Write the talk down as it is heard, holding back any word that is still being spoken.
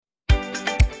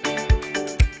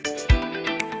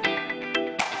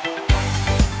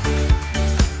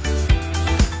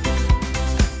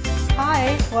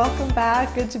welcome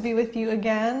back. Good to be with you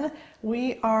again.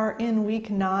 We are in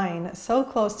week 9, so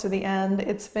close to the end.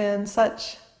 It's been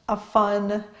such a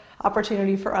fun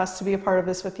opportunity for us to be a part of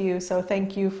this with you. So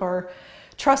thank you for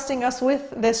trusting us with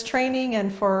this training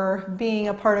and for being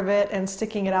a part of it and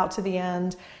sticking it out to the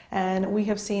end. And we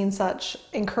have seen such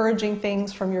encouraging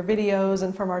things from your videos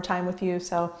and from our time with you.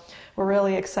 So we're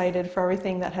really excited for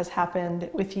everything that has happened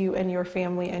with you and your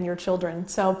family and your children.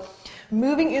 So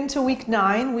moving into week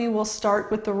 9, we will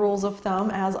start with the rules of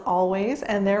thumb as always,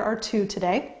 and there are 2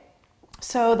 today.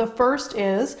 So the first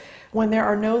is, when there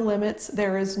are no limits,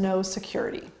 there is no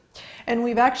security. And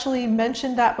we've actually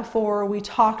mentioned that before. We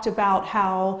talked about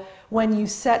how when you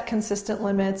set consistent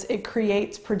limits, it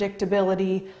creates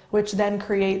predictability, which then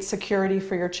creates security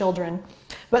for your children.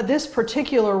 But this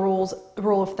particular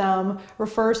rule of thumb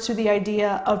refers to the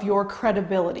idea of your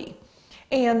credibility.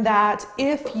 And that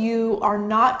if you are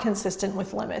not consistent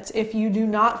with limits, if you do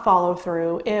not follow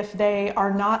through, if they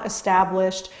are not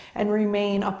established and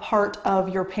remain a part of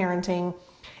your parenting,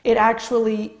 it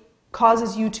actually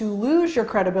causes you to lose your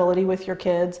credibility with your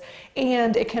kids,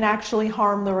 and it can actually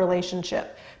harm the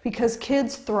relationship, because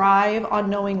kids thrive on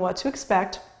knowing what to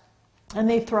expect, and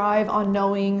they thrive on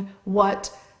knowing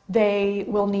what they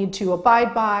will need to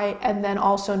abide by, and then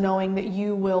also knowing that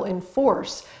you will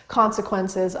enforce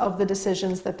consequences of the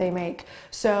decisions that they make.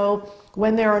 So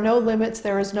when there are no limits,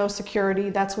 there is no security.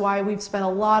 That's why we've spent a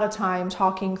lot of time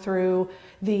talking through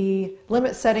the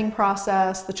limit setting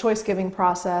process, the choice giving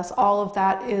process. All of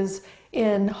that is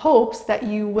in hopes that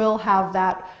you will have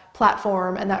that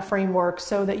platform and that framework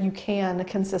so that you can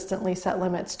consistently set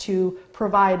limits to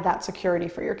provide that security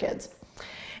for your kids.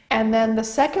 And then the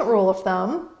second rule of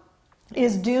thumb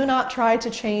is, do not try to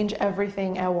change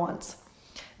everything at once.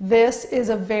 This is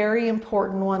a very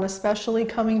important one, especially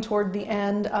coming toward the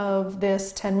end of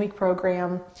this 10-week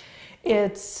program.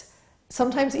 It's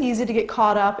sometimes easy to get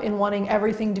caught up in wanting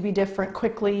everything to be different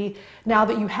quickly. Now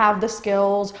that you have the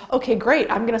skills, okay,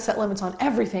 great, I'm going to set limits on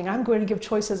everything. I'm going to give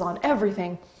choices on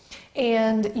everything.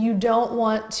 And you don't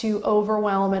want to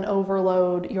overwhelm and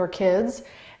overload your kids.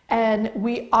 And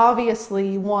we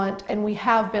obviously want, and we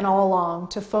have been all along,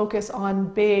 to focus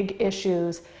on big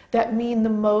issues that mean the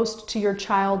most to your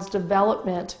child's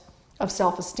development of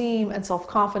self-esteem and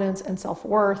self-confidence and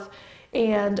self-worth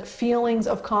and feelings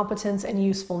of competence and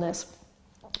usefulness.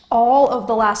 All of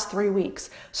the last 3 weeks,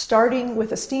 starting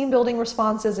with esteem building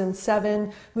responses in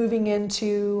 7, moving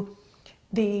into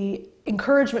the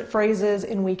encouragement phrases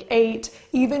in week 8,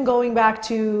 even going back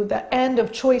to the end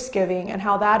of choice giving and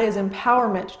how that is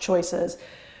empowerment choices.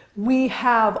 We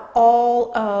have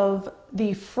all of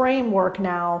the framework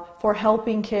now for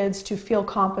helping kids to feel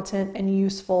competent and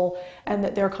useful, and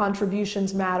that their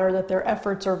contributions matter, that their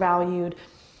efforts are valued.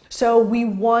 So we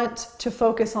want to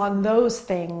focus on those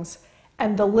things,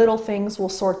 and the little things will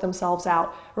sort themselves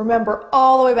out. Remember,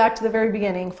 all the way back to the very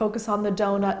beginning, focus on the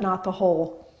donut, not the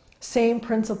hole. Same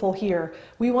principle here.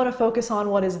 We want to focus on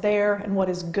what is there and what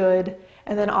is good,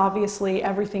 and then obviously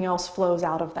everything else flows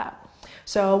out of that.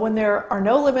 So when there are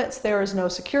no limits, there is no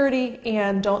security,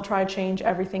 and don't try to change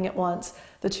everything at once.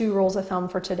 The 2 rules of thumb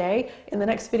for today. In the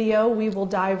next video, we will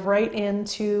dive right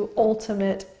into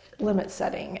ultimate limit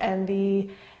setting and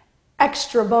the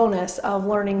extra bonus of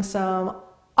learning some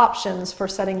options for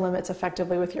setting limits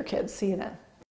effectively with your kids. See you then.